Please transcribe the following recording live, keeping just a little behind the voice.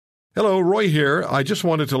Hello, Roy here. I just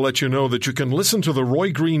wanted to let you know that you can listen to The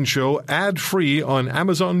Roy Green Show ad-free on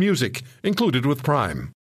Amazon Music, included with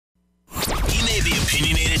Prime. He may be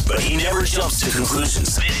opinionated, but he never jumps to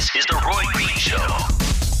conclusions. This is The Roy Green Show.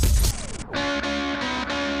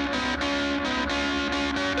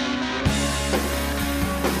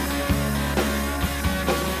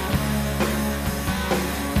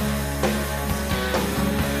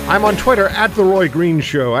 I'm on Twitter at The Roy Green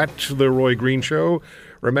Show, at The Roy Green Show.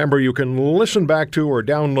 Remember, you can listen back to or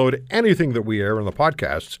download anything that we air in the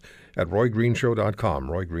podcasts at roygreenshow.com,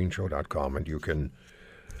 roygreenshow.com, and you can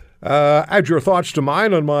add your thoughts to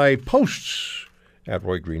mine on my posts at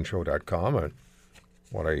roygreenshow.com. And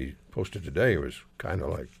what I posted today was kind of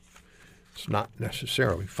like, it's not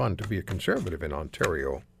necessarily fun to be a conservative in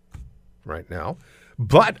Ontario right now,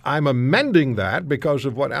 but I'm amending that because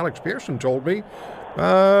of what Alex Pearson told me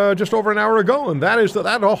just over an hour ago, and that is that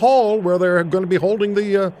at a hall where they're going to be holding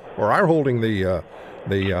the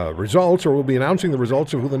results, or will be announcing the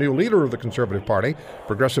results of who the new leader of the Conservative Party,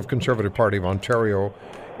 Progressive Conservative Party of Ontario,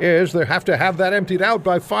 is. They have to have that emptied out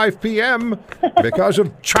by 5 p.m. because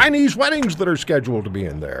of Chinese weddings that are scheduled to be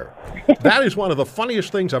in there. That is one of the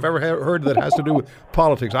funniest things I've ever heard that has to do with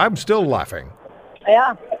politics. I'm still laughing.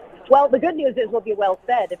 Yeah. Well, the good news is we'll be well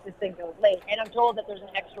fed if this thing goes late, and I'm told that there's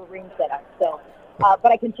an extra room set up, so...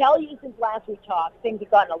 but I can tell you since last we talked, things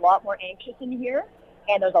have gotten a lot more anxious in here,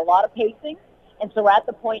 and there's a lot of pacing. And so we're at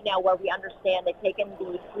the point now where we understand they've taken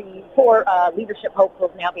the four leadership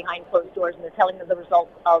hopefuls now behind closed doors, and they're telling them the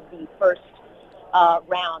results of the first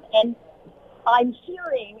round. And I'm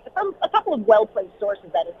hearing from a couple of well-placed sources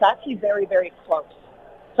that it's actually very, very close.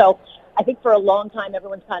 So I think for a long time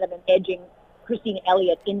everyone's kind of been edging Christine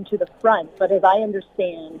Elliott into the front, but as I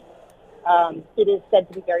understand, it is said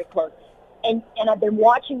to be very close. And I've been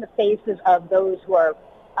watching the faces of those who are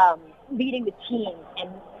leading the team,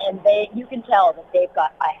 and you can tell that they've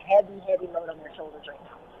got a heavy load on their shoulders right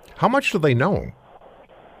now. How much do they know?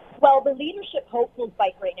 Well, the leadership hopefuls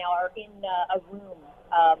right now are in a room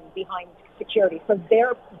behind security, so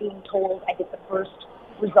they're being told, I think, the first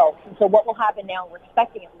results. And so what will happen now, we're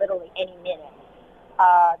expecting it literally any minute,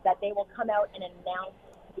 that they will come out and announce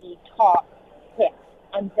the top picks.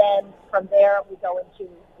 And then from there, we go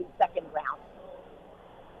into the second round.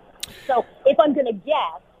 So if I'm going to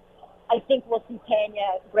guess, I think we'll see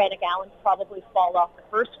Tanya Granick-Allen probably fall off the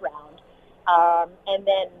first round. And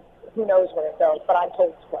then who knows where it goes, but I'm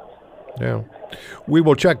told it's close. Yeah. We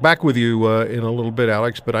will check back with you in a little bit,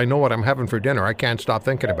 Alex, but I know what I'm having for dinner. I can't stop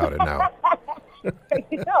thinking about it now. There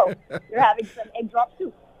you go. You're having some egg drop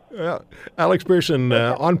soup. Alex Pearson,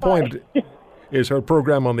 On Point is her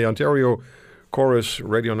program on the Ontario Chorus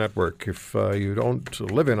Radio Network. If you don't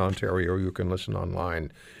live in Ontario, you can listen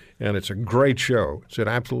online. And it's a great show. It's an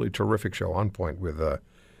absolutely terrific show, On Point, with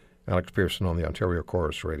Alex Pearson on the Ontario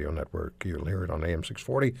Chorus Radio Network. You'll hear it on AM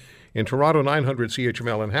 640 in Toronto, 900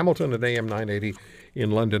 CHML in Hamilton, and AM 980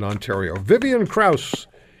 in London, Ontario. Vivian Krause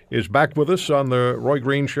is back with us on the Roy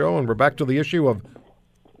Green Show, and we're back to the issue of...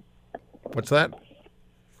 What's that?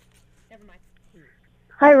 Never mind.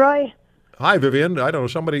 Hi, Roy. Hi, Vivian. I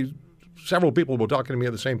don't know, several people were talking to me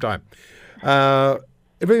at the same time.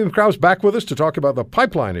 Vivian Krause back with us to talk about the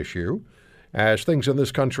pipeline issue as things in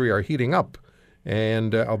this country are heating up.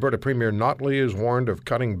 And Alberta Premier Notley is warned of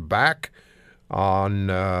cutting back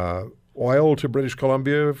on oil to British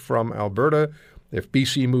Columbia from Alberta if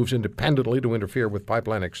BC moves independently to interfere with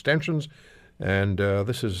pipeline extensions. And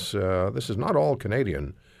this is not all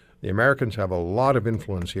Canadian. The Americans have a lot of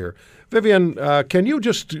influence here. Vivian, can you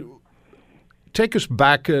just take us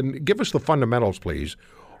back and give us the fundamentals, please,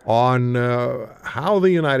 on how the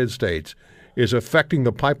United States is affecting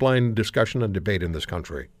the pipeline discussion and debate in this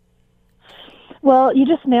country? Well, you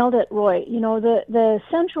just nailed it, Roy. You know, the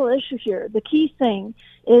central issue here, the key thing,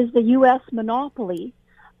 is the U.S. monopoly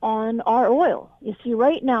on our oil. You see,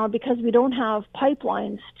 right now, because we don't have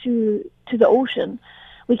pipelines to the ocean,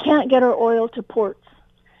 we can't get our oil to ports.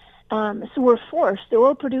 So we're forced, the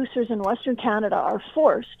oil producers in Western Canada are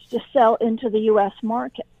forced to sell into the U.S.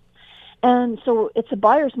 market. And so it's a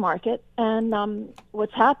buyer's market, and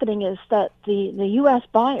what's happening is that the U.S.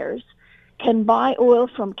 buyers can buy oil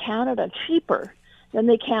from Canada cheaper than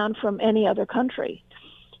they can from any other country.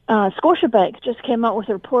 Scotiabank just came out with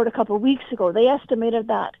a report a couple of weeks ago. They estimated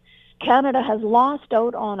that Canada has lost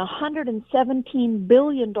out on $117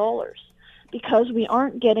 billion because we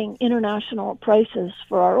aren't getting international prices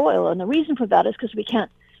for our oil. And the reason for that is because we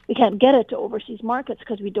can't get it to overseas markets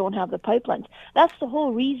because we don't have the pipelines. That's the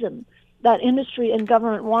whole reason that industry and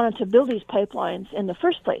government wanted to build these pipelines in the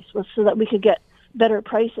first place, was so that we could get better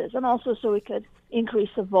prices and also so we could increase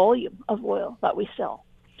the volume of oil that we sell.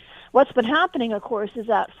 What's been happening, of course, is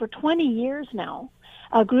that for 20 years now,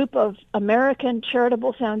 a group of American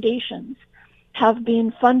charitable foundations have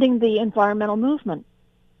been funding the environmental movement.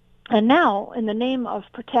 And now, in the name of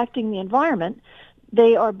protecting the environment,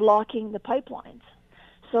 they are blocking the pipelines.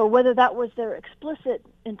 So whether that was their explicit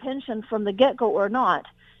intention from the get-go or not,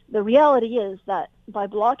 the reality is that by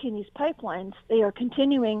blocking these pipelines, they are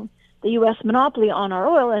continuing the U.S. monopoly on our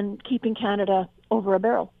oil and keeping Canada over a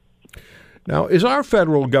barrel. Now, is our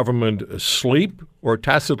federal government asleep or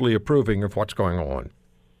tacitly approving of what's going on?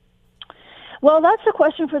 Well, that's a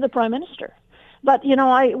question for the Prime Minister. But,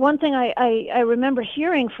 one thing I remember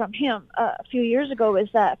hearing from him a few years ago is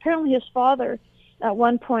that apparently his father, at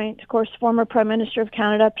one point, of course, former Prime Minister of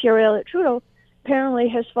Canada, Pierre Elliott Trudeau, apparently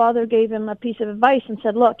his father gave him a piece of advice and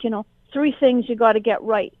said, look, 3 things you got to get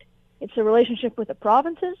right. It's the relationship with the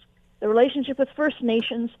provinces, the relationship with First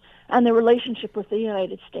Nations, and the relationship with the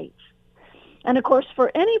United States. And, of course,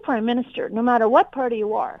 for any Prime Minister, no matter what party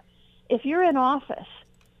you are, if you're in office,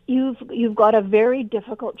 you've got a very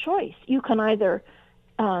difficult choice. You can either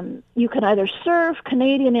serve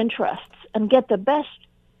Canadian interests and get the best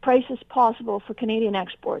prices possible for Canadian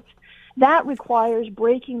exports. That requires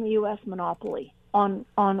breaking the U.S. monopoly on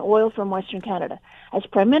oil from Western Canada. As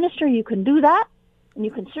Prime Minister, you can do that, and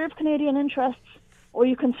you can serve Canadian interests, or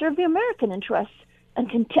you can serve the American interests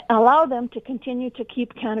and allow them to continue to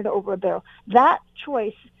keep Canada over a barrel. That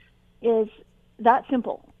choice is that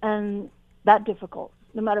simple and that difficult.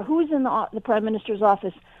 No matter who's in the Prime Minister's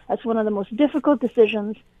office, that's one of the most difficult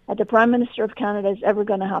decisions that the Prime Minister of Canada is ever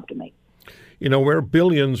going to have to make. We're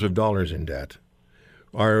billions of dollars in debt.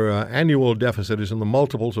 Our annual deficit is in the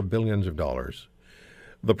multiples of billions of dollars.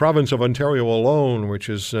 The province of Ontario alone, which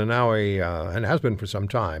is now and has been for some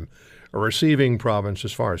time, a receiving province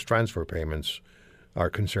as far as transfer payments are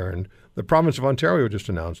concerned, the province of Ontario just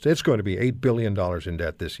announced it's going to be $8 billion in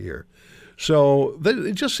debt this year. So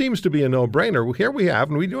it just seems to be a no-brainer. Here we have,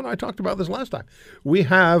 and you and I talked about this last time, we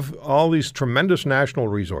have all these tremendous national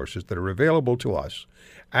resources that are available to us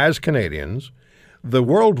as Canadians. The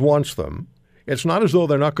world wants them. It's not as though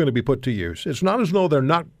they're not going to be put to use. It's not as though they're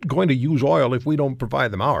not going to use oil if we don't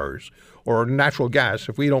provide them ours, or natural gas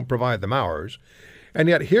if we don't provide them ours. And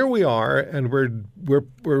yet here we are, and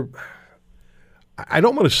we're I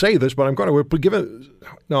don't want to say this, but I'm going to. We're given.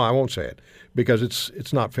 No, I won't say it because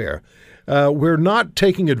it's not fair. We're not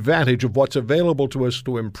taking advantage of what's available to us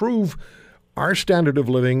to improve our standard of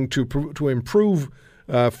living, to improve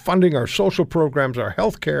funding our social programs, our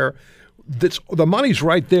health care. The money's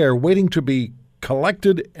right there waiting to be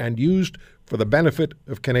collected and used for the benefit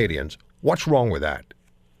of Canadians. What's wrong with that?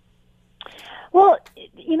 Well,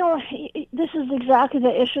 this is exactly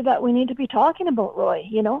the issue that we need to be talking about, Roy.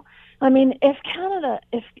 I mean, if Canada,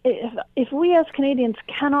 if we as Canadians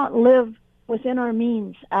cannot live within our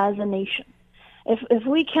means as a nation, if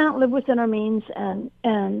we can't live within our means and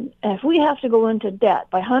if we have to go into debt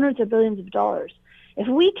by hundreds of billions of dollars, if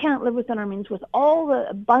we can't live within our means with all the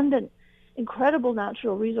abundant, incredible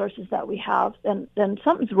natural resources that we have, then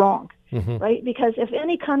something's wrong, right? Because if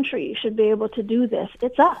any country should be able to do this,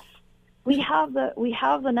 it's us. We have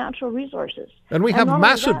the natural resources, and we have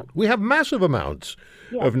massive amounts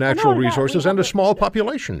of natural resources and a small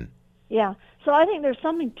population. Yeah, so I think there's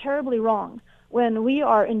something terribly wrong when we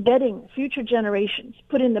are indebting future generations,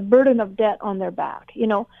 putting the burden of debt on their back.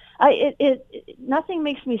 Nothing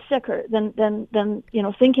makes me sicker than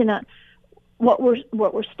thinking that what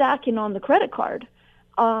we're stacking on the credit card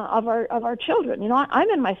of our children. I'm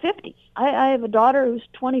in my 50s. I have a daughter who's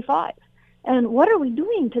 25. And what are we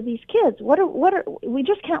doing to these kids? We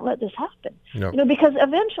just can't let this happen. No. Because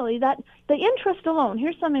eventually the interest alone,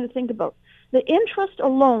 here's something to think about. The interest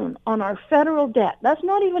alone on our federal debt, that's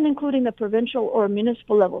not even including the provincial or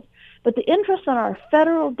municipal levels, but the interest on our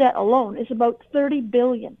federal debt alone is about $30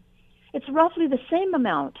 billion. It's roughly the same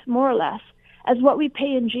amount, more or less, as what we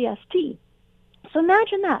pay in GST. So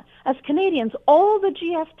imagine that. As Canadians, all the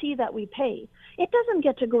GST that we pay, it doesn't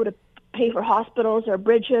get to go to pay for hospitals or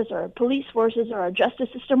bridges or police forces or our justice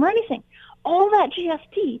system or anything. All that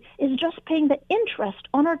GST is just paying the interest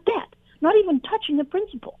on our debt, not even touching the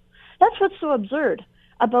principal. That's what's so absurd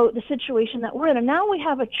about the situation that we're in. And now we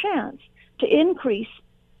have a chance to increase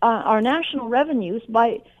our national revenues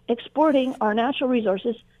by exporting our natural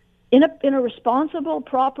resources in a responsible,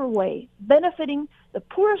 proper way, benefiting the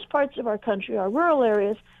poorest parts of our country, our rural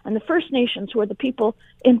areas, and the First Nations, who are the people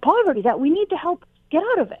in poverty that we need to help get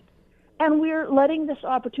out of it. And we're letting this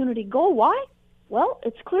opportunity go. Why? Well,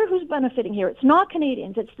 it's clear who's benefiting here. It's not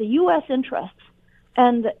Canadians. It's the U.S. interests.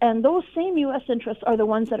 And those same U.S. interests are the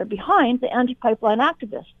ones that are behind the anti-pipeline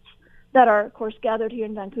activists that are, of course, gathered here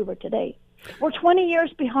in Vancouver today. We're 20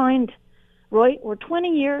 years behind, Roy. We're 20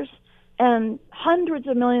 years and hundreds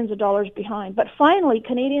of millions of dollars behind. But finally,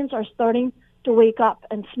 Canadians are starting to wake up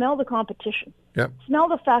and smell the competition. Yep. Smell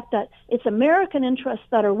the fact that it's American interests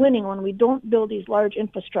that are winning when we don't build these large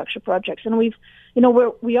infrastructure projects. And we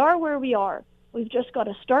are where we are. We've just got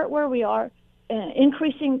to start where we are,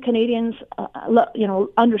 increasing Canadians'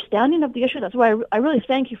 understanding of the issue. That's why I really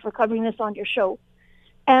thank you for covering this on your show,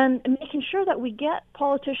 and making sure that we get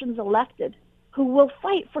politicians elected who will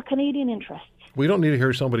fight for Canadian interests. We don't need to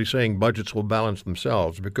hear somebody saying budgets will balance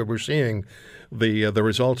themselves, because we're seeing the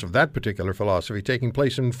results of that particular philosophy taking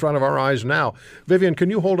place in front of our eyes now. Vivian, can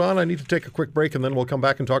you hold on? I need to take a quick break, and then we'll come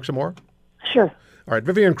back and talk some more. Sure. All right,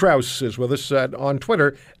 Vivian Krause is with us on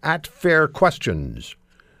Twitter @FairQuestions,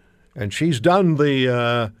 and she's done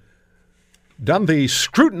the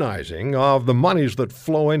scrutinizing of the monies that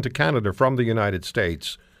flow into Canada from the United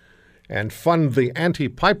States and fund the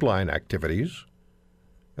anti-pipeline activities.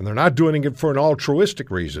 And they're not doing it for an altruistic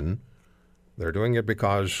reason. They're doing it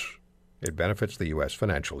because it benefits the U.S.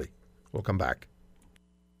 financially. We'll come back.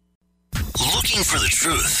 Looking for the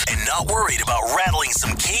truth and not worried about rattling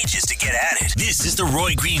some cages to get at it. This is The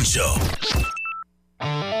Roy Green Show.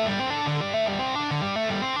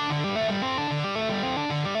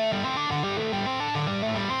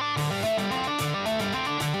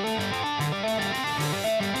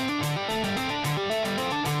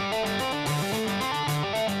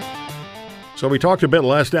 So we talked a bit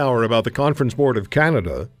last hour about the Conference Board of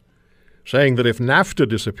Canada saying that if NAFTA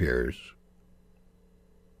disappears,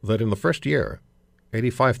 that in the first year,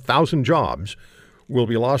 85,000 jobs will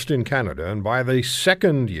be lost in Canada, and by the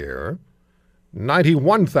second year,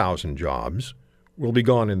 91,000 jobs will be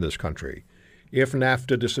gone in this country. If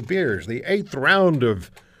NAFTA disappears, the 8th round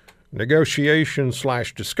of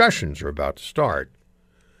negotiations/discussions are about to start,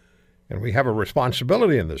 and we have a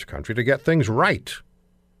responsibility in this country to get things right.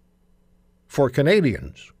 For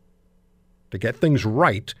Canadians, to get things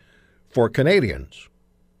right for Canadians.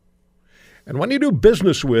 And when you do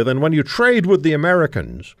business with and when you trade with the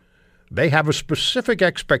Americans, they have a specific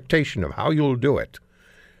expectation of how you'll do it.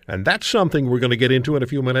 And that's something we're going to get into in a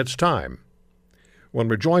few minutes' time, when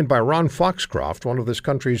we're joined by Ron Foxcroft, one of this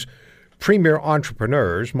country's premier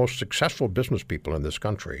entrepreneurs, most successful business people in this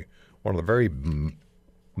country, one of the very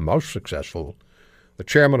most successful, the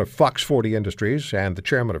chairman of Fox 40 Industries and the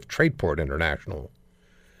chairman of Tradeport International.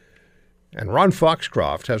 And Ron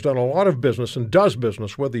Foxcroft has done a lot of business and does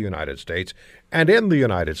business with the United States and in the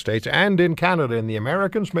United States and in Canada. And the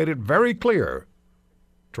Americans made it very clear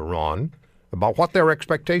to Ron about what their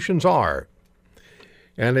expectations are.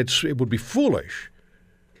 And it would be foolish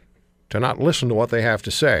to not listen to what they have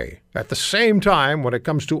to say. At the same time, when it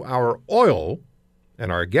comes to our oil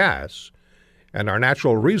and our gas and our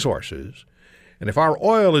natural resources, and if our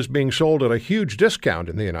oil is being sold at a huge discount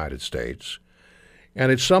in the United States,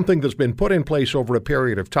 and it's something that's been put in place over a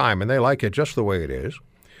period of time, and they like it just the way it is,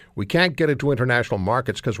 we can't get into international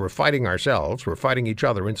markets because we're fighting ourselves, we're fighting each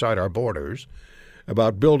other inside our borders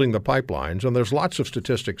about building the pipelines, and there's lots of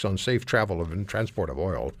statistics on safe travel and transport of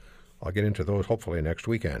oil. I'll get into those hopefully next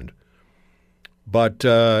weekend. But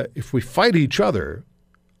if we fight each other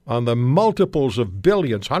on the multiples of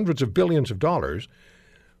billions, hundreds of billions of dollars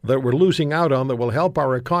that we're losing out on that will help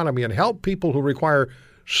our economy and help people who require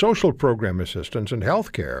social program assistance and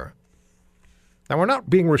health care, then we're not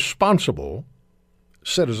being responsible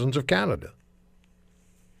citizens of Canada.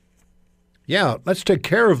 Yeah, let's take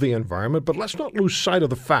care of the environment, but let's not lose sight of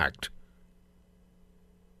the fact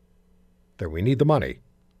that we need the money.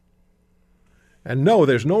 And no,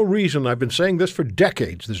 there's no reason, I've been saying this for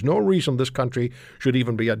decades, there's no reason this country should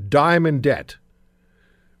even be a dime in debt.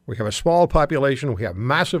 We have a small population, we have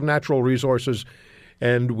massive natural resources,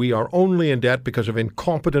 and we are only in debt because of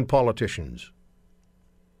incompetent politicians.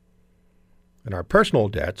 And our personal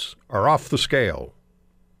debts are off the scale.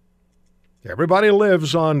 Everybody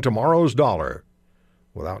lives on tomorrow's dollar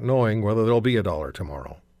without knowing whether there'll be a dollar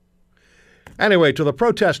tomorrow. Anyway, to the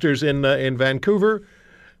protesters in Vancouver,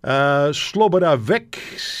 Sloboda Vic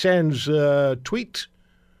sends a tweet.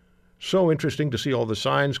 So interesting to see all the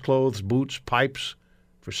signs, clothes, boots, pipes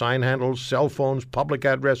for sign handles, cell phones, public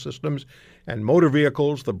address systems, and motor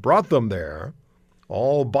vehicles that brought them there,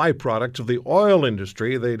 all byproducts of the oil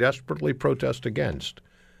industry they desperately protest against.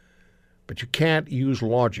 But you can't use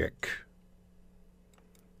logic.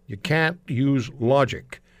 You can't use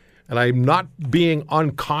logic. And I'm not being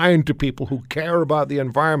unkind to people who care about the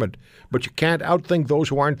environment, but you can't outthink those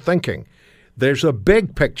who aren't thinking. There's a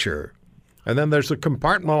big picture, and then there's the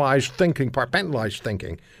compartmentalized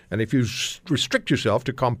thinking. And if you restrict yourself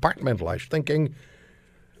to compartmentalized thinking,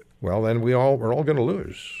 well, then we're all going to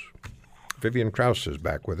lose. Vivian Krause is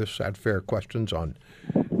back with us at Fair Questions on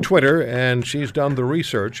Twitter, and she's done the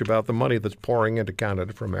research about the money that's pouring into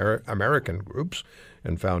Canada from American groups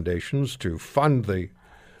and foundations to fund the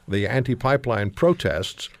anti-pipeline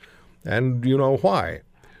protests, and you know why.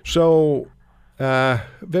 So,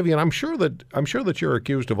 Vivian, I'm sure that you're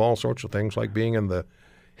accused of all sorts of things, like being in the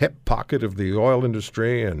hip pocket of the oil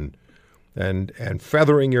industry and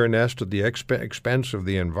feathering your nest at the expense of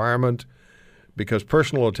the environment, because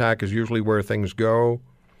personal attack is usually where things go.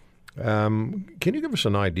 Can you give us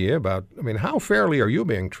an idea about, how fairly are you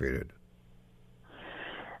being treated?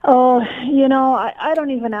 Oh, I don't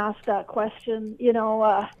even ask that question.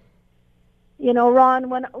 Ron,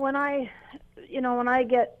 when I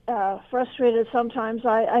get frustrated sometimes,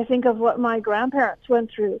 I think of what my grandparents went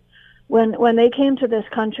through when they came to this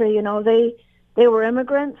country. They were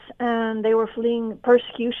immigrants and they were fleeing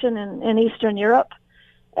persecution in Eastern Europe,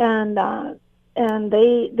 and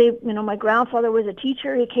they my grandfather was a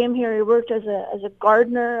teacher. He came here. He worked as a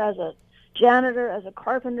gardener, as a janitor, as a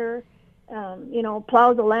carpenter.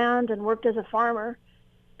 Plowed the land and worked as a farmer,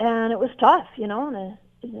 and it was tough. In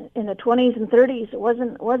the 20s and 30s, it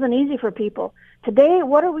wasn't easy for people. Today,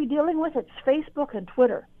 what are we dealing with? It's Facebook and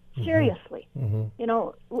Twitter. Seriously,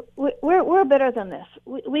 we're better than this.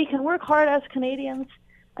 We can work hard as Canadians,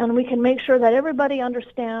 and we can make sure that everybody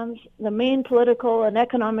understands the main political and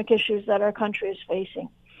economic issues that our country is facing.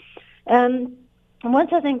 And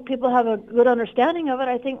once I think people have a good understanding of it,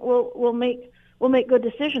 I think we'll make good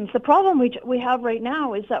decisions. The problem we have right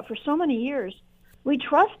now is that for so many years we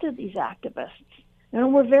trusted these activists.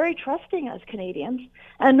 We're very trusting as Canadians,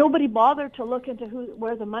 and nobody bothered to look into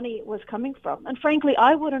where the money was coming from. And frankly,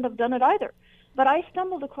 I wouldn't have done it either. But I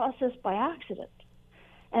stumbled across this by accident,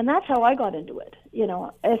 and that's how I got into it.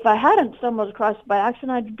 If I hadn't stumbled across it by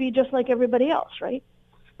accident, I'd be just like everybody else, right?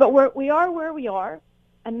 But we are where we are,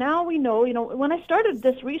 and now we know. When I started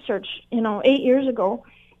this research, 8 years ago,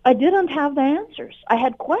 I didn't have the answers. I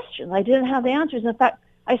had questions. I didn't have the answers. In fact,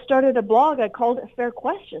 I started a blog. I called it Fair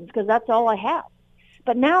Questions because that's all I had.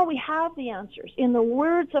 But now we have the answers. In the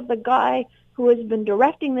words of the guy who has been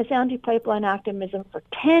directing this anti-pipeline activism for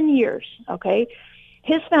 10 years, okay?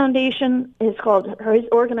 His foundation is his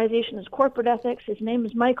organization is Corporate Ethics. His name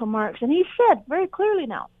is Michael Marks. And he said very clearly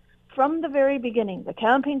now, from the very beginning, the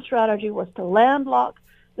campaign strategy was to landlock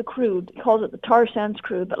the crude. He calls it the tar sands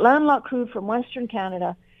crude, but landlock crude from Western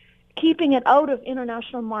Canada, keeping it out of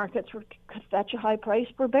international markets where it could fetch a high price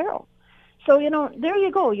per barrel. So, there you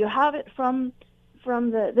go. You have it from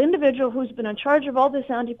the individual who's been in charge of all this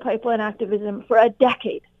anti-pipeline activism for a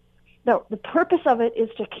decade. Now, the purpose of it is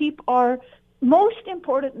to keep our most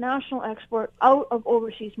important national export out of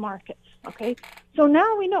overseas markets, okay? So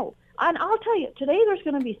now we know. And I'll tell you, today there's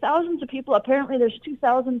going to be thousands of people. Apparently there's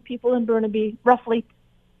 2,000 people in Burnaby, roughly,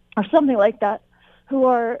 or something like that, who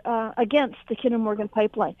are against the Kinder Morgan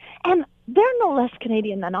pipeline. And they're no less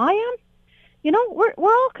Canadian than I am. We're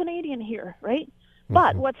all Canadian here, right?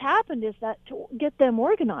 But what's happened is that to get them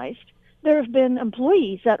organized, there have been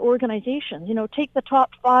employees at organizations. Take the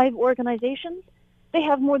top 5 organizations. They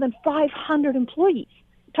have more than 500 employees.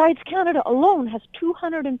 Tides Canada alone has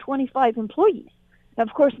 225 employees. Now,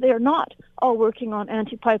 of course, they are not all working on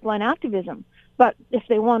anti-pipeline activism. But if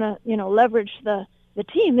they want to, leverage the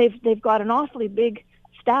team, they've got an awfully big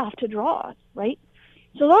staff to draw on, right?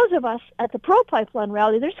 So those of us at the pro-pipeline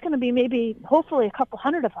rally, there's going to be hopefully a couple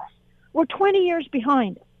hundred of us. We're 20 years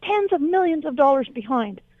behind, tens of millions of dollars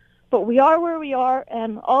behind. But we are where we are,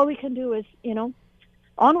 and all we can do is,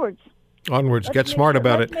 onwards. Onwards, get smart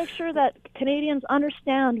about it. Let's make sure that Canadians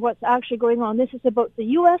understand what's actually going on. This is about the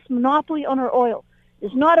U.S. monopoly on our oil.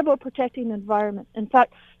 It's not about protecting the environment. In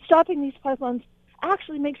fact, stopping these pipelines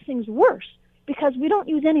actually makes things worse because we don't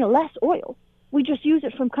use any less oil. We just use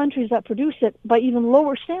it from countries that produce it by even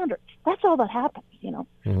lower standards. That's all that happens,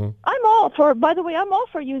 I'm all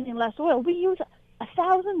for using less oil. We use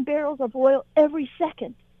 1,000 barrels of oil every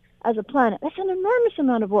second as a planet. That's an enormous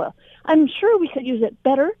amount of oil. I'm sure we could use it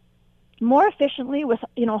better, more efficiently with,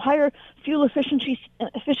 higher fuel efficiency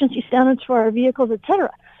standards for our vehicles,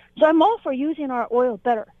 etc. So I'm all for using our oil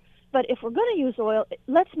better. But if we're going to use oil,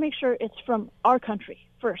 let's make sure it's from our country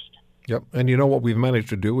first. Yep. And what we've managed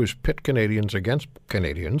to do is pit Canadians against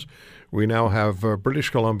Canadians. We now have British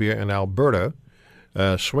Columbia and Alberta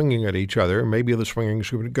swinging at each other. Maybe the swinging is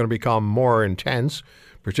going to become more intense,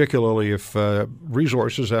 particularly if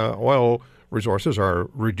oil resources are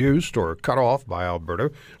reduced or cut off by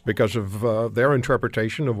Alberta because of their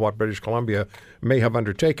interpretation of what British Columbia may have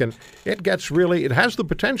undertaken. It has the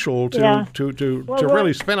potential to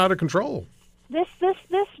really spin out of control. This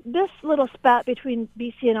this little spat between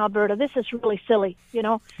BC and Alberta, this is really silly, you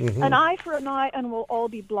know. An eye for an eye and we'll all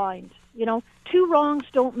be blind, you know. Two wrongs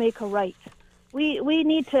don't make a right. We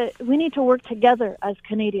need to work together as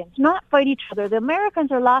Canadians, not fight each other. The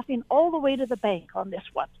Americans are laughing all the way to the bank on this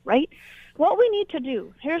one, right? What we need to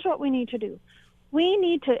do, here's what we need to do. We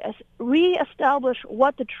need to reestablish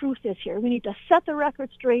what the truth is here. We need to set the record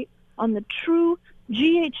straight on the true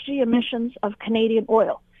GHG emissions of Canadian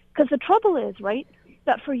oil. Because the trouble is, right,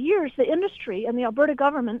 that for years the industry and the Alberta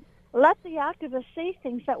government let the activists say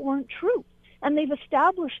things that weren't true. And they've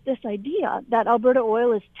established this idea that Alberta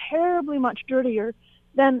oil is terribly much dirtier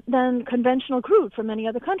than conventional crude from any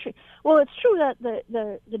other country. Well, it's true that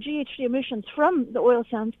the GHG emissions from the oil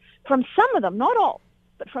sands, from some of them, not all,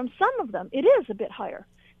 but from some of them, it is a bit higher.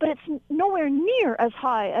 But it's nowhere near as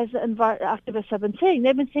high as the activists have been saying.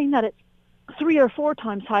 They've been saying that it's 3 or 4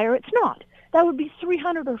 times higher. It's not. That would be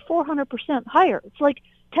 300 or 400% higher. It's like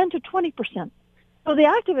 10 to 20%. So the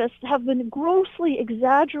activists have been grossly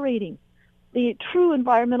exaggerating the true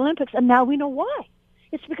environmental impacts, and now we know why.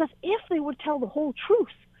 It's because if they would tell the whole truth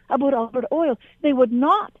about Alberta oil, they would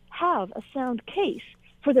not have a sound case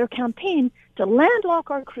for their campaign to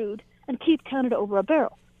landlock our crude and keep Canada over a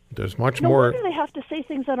barrel. There's much no more. wonder they have to say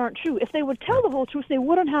things that aren't true. If they would tell the whole truth, they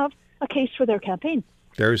wouldn't have a case for their campaign.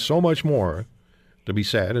 There is so much more to be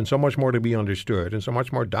said and so much more to be understood and so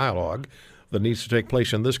much more dialogue that needs to take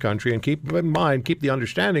place in this country. And keep in mind, keep the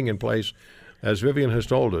understanding in place, as Vivian has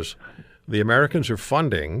told us, the Americans are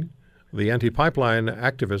funding the anti-pipeline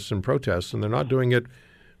activists and protests, and they're not doing it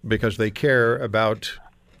because they care about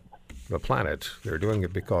the planet. They're doing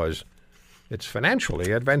it because it's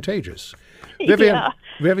financially advantageous. Vivian, Yeah.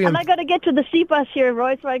 Vivian, And I got to get to the C-bus here,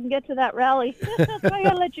 Roy, so I can get to that rally. So I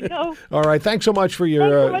got to let you go. all right. Thanks so much for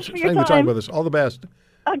your, Thanks so much for your spending the time time. with us. All the best.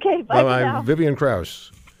 Okay, bye for Bye-bye. now. Vivian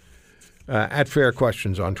Krause, at Fair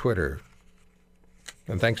Questions on Twitter.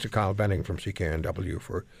 And thanks to Kyle Benning from CKNW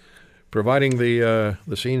for providing the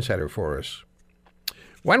scene setter for us.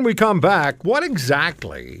 When we come back, what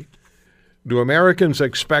exactly do Americans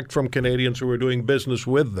expect from Canadians who are doing business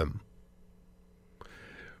with them?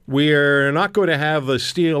 We're not going to have the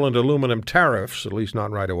steel and aluminum tariffs, at least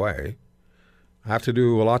not right away. Have to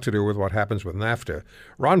do a lot to do with what happens with NAFTA.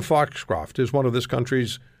 Ron Foxcroft is one of this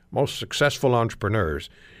country's most successful entrepreneurs.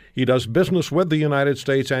 He does business with the United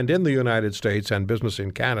States and in the United States and business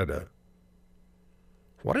in Canada.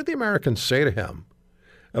 What did the Americans say to him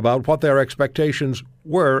about what their expectations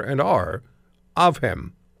were and are of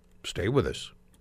him? Stay with us.